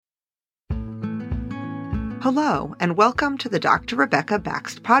Hello, and welcome to the Dr. Rebecca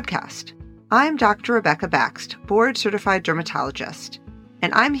Baxt podcast. I'm Dr. Rebecca Baxt, board-certified dermatologist,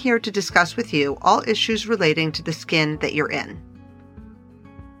 and I'm here to discuss with you all issues relating to the skin that you're in.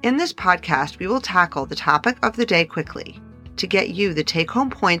 In this podcast, we will tackle the topic of the day quickly to get you the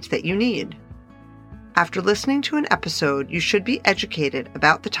take-home points that you need. After listening to an episode, you should be educated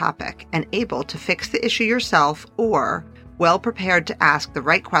about the topic and able to fix the issue yourself or well prepared to ask the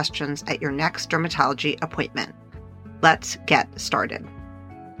right questions at your next dermatology appointment. Let's get started.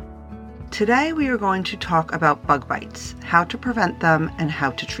 Today we are going to talk about bug bites, how to prevent them, and how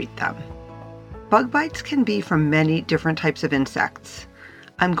to treat them. Bug bites can be from many different types of insects.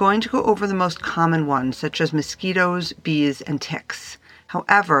 I'm going to go over the most common ones, such as mosquitoes, bees, and ticks.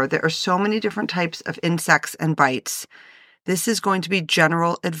 However, there are so many different types of insects and bites. This is going to be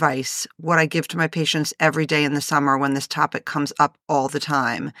general advice, what I give to my patients every day in the summer when this topic comes up all the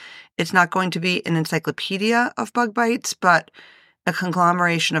time. It's not going to be an encyclopedia of bug bites, but a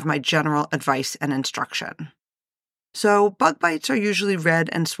conglomeration of my general advice and instruction. So bug bites are usually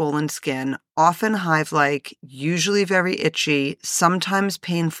red and swollen skin, often hive-like, usually very itchy, sometimes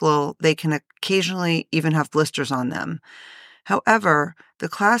painful. They can occasionally even have blisters on them. However, the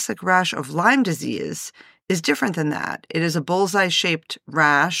classic rash of Lyme disease is different than that. It is a bullseye-shaped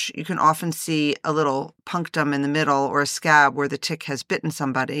rash. You can often see a little punctum in the middle or a scab where the tick has bitten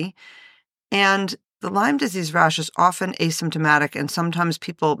somebody. And the Lyme disease rash is often asymptomatic, and sometimes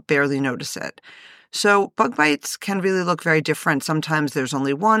people barely notice it. So bug bites can really look very different. Sometimes there's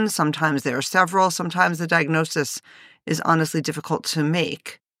only one, sometimes there are several, sometimes the diagnosis is honestly difficult to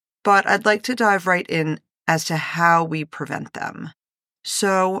make. But I'd like to dive right in as to how we prevent them.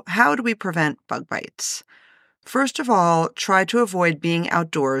 So how do we prevent bug bites? First of all, try to avoid being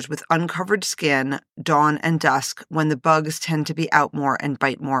outdoors with uncovered skin, dawn and dusk, when the bugs tend to be out more and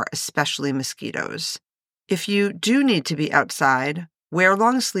bite more, especially mosquitoes. If you do need to be outside, wear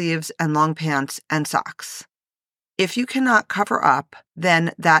long sleeves and long pants and socks. If you cannot cover up,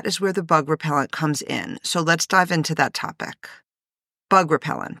 then that is where the bug repellent comes in. So let's dive into that topic. Bug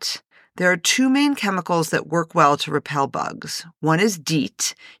repellent. There are two main chemicals that work well to repel bugs. One is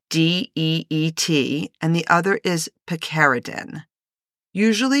DEET, D-E-E-T, and the other is Picaridin.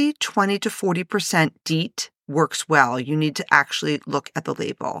 Usually 20 to 40% DEET works well. You need to actually look at the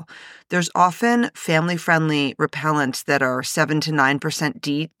label. There's often family-friendly repellents that are 7 to 9%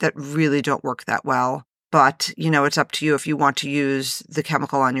 DEET that really don't work that well. But, it's up to you if you want to use the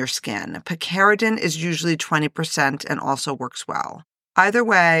chemical on your skin. Picaridin is usually 20% and also works well. Either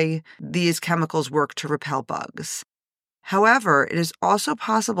way, these chemicals work to repel bugs. However, it is also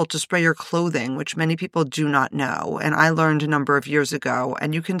possible to spray your clothing, which many people do not know, and I learned a number of years ago,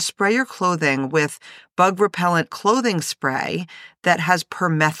 and you can spray your clothing with bug repellent clothing spray that has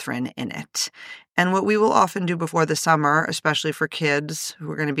permethrin in it. And what we will often do before the summer, especially for kids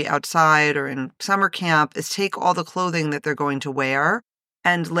who are going to be outside or in summer camp, is take all the clothing that they're going to wear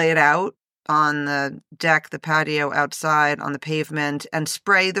and lay it out on the deck, the patio, outside, on the pavement, and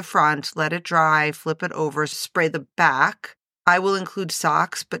spray the front, let it dry, flip it over, spray the back. I will include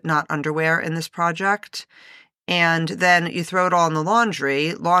socks, but not underwear in this project. And then you throw it all in the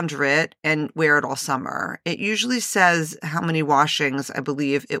laundry, launder it, and wear it all summer. It usually says how many washings I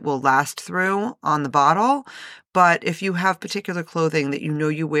believe it will last through on the bottle. But if you have particular clothing that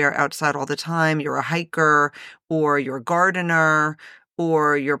you wear outside all the time, you're a hiker or you're a gardener,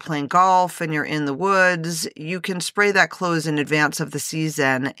 or you're playing golf and you're in the woods, you can spray that clothes in advance of the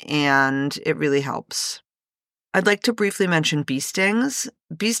season, and it really helps. I'd like to briefly mention bee stings.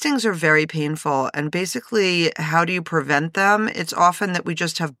 Bee stings are very painful, and basically, how do you prevent them? It's often that we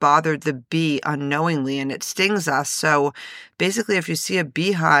just have bothered the bee unknowingly, and it stings us. So basically, if you see a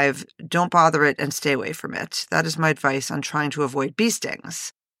beehive, don't bother it and stay away from it. That is my advice on trying to avoid bee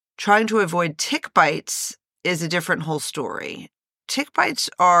stings. Trying to avoid tick bites is a different whole story. Tick bites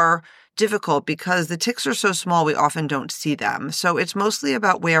are difficult because the ticks are so small we often don't see them. So it's mostly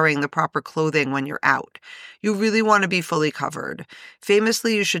about wearing the proper clothing when you're out. You really want to be fully covered.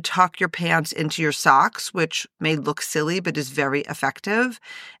 Famously, you should tuck your pants into your socks, which may look silly but is very effective.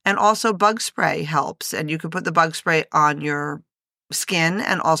 And also bug spray helps. And you can put the bug spray on your skin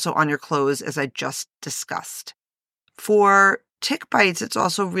and also on your clothes, as I just discussed. For tick bites, it's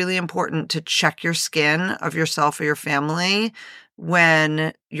also really important to check your skin of yourself or your family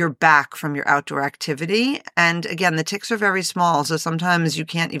when you're back from your outdoor activity. And again, the ticks are very small, so sometimes you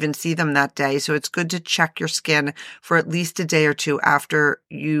can't even see them that day. So it's good to check your skin for at least a day or two after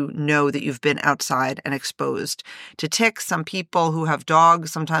you know that you've been outside and exposed to ticks. Some people who have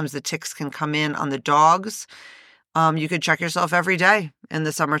dogs, sometimes the ticks can come in on the dogs. You could check yourself every day in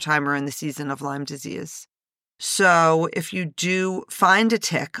the summertime or in the season of Lyme disease. So if you do find a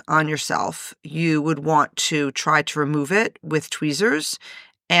tick on yourself, you would want to try to remove it with tweezers.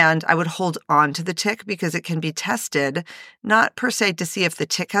 And I would hold on to the tick because it can be tested, not per se to see if the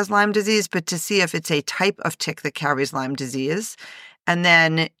tick has Lyme disease, but to see if it's a type of tick that carries Lyme disease. And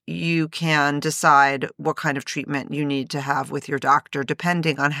then you can decide what kind of treatment you need to have with your doctor,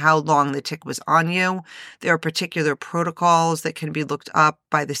 depending on how long the tick was on you. There are particular protocols that can be looked up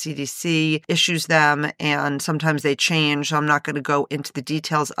by the CDC, issues them, and sometimes they change. So I'm not going to go into the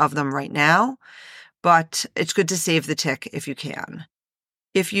details of them right now, but it's good to save the tick if you can.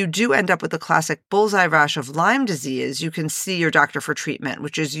 If you do end up with a classic bullseye rash of Lyme disease, you can see your doctor for treatment,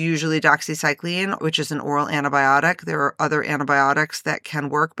 which is usually doxycycline, which is an oral antibiotic. There are other antibiotics that can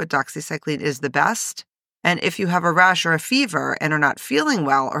work, but doxycycline is the best. And if you have a rash or a fever and are not feeling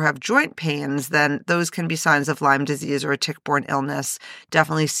well or have joint pains, then those can be signs of Lyme disease or a tick-borne illness.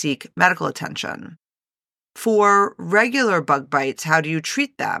 Definitely seek medical attention. For regular bug bites, how do you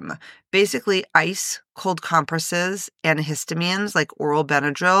treat them? Basically, ice, cold compresses, antihistamines like oral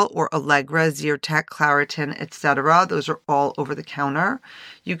Benadryl or Allegra, Zyrtec, Claritin, etc. Those are all over the counter.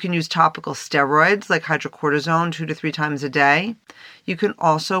 You can use topical steroids like hydrocortisone 2 to 3 times a day. You can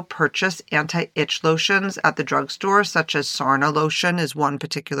also purchase anti-itch lotions at the drugstore, such as Sarna lotion is one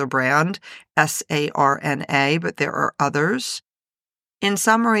particular brand, Sarna, but there are others. In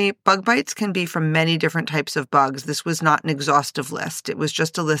summary, bug bites can be from many different types of bugs. This was not an exhaustive list. It was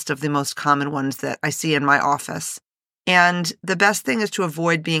just a list of the most common ones that I see in my office. And the best thing is to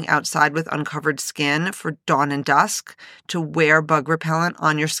avoid being outside with uncovered skin for dawn and dusk, to wear bug repellent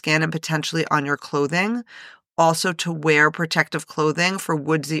on your skin and potentially on your clothing. Also to wear protective clothing for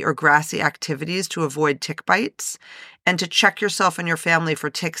woodsy or grassy activities to avoid tick bites, and to check yourself and your family for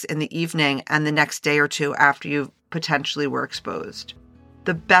ticks in the evening and the next day or two after you potentially were exposed.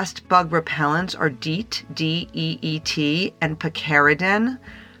 The best bug repellents are DEET, D-E-E-T, and Picaridin.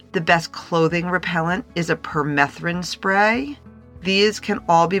 The best clothing repellent is a Permethrin spray. These can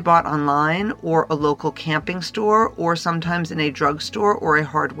all be bought online or a local camping store or sometimes in a drugstore or a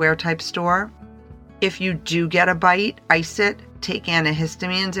hardware type store. If you do get a bite, ice it, take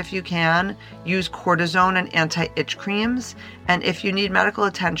antihistamines if you can, use cortisone and anti-itch creams, and if you need medical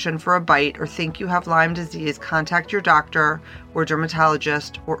attention for a bite or think you have Lyme disease, contact your doctor or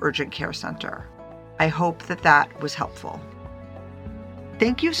dermatologist or urgent care center. I hope that was helpful.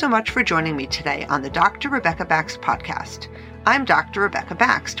 Thank you so much for joining me today on the Dr. Rebecca Baxt podcast. I'm Dr. Rebecca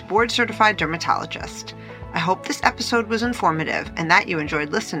Baxt, board-certified dermatologist. I hope this episode was informative and that you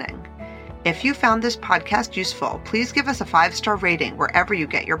enjoyed listening. If you found this podcast useful, please give us a 5-star rating wherever you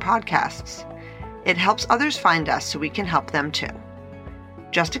get your podcasts. It helps others find us so we can help them too.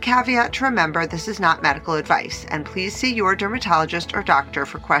 Just a caveat to remember, this is not medical advice, and please see your dermatologist or doctor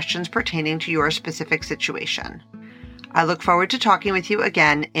for questions pertaining to your specific situation. I look forward to talking with you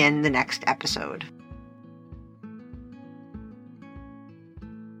again in the next episode.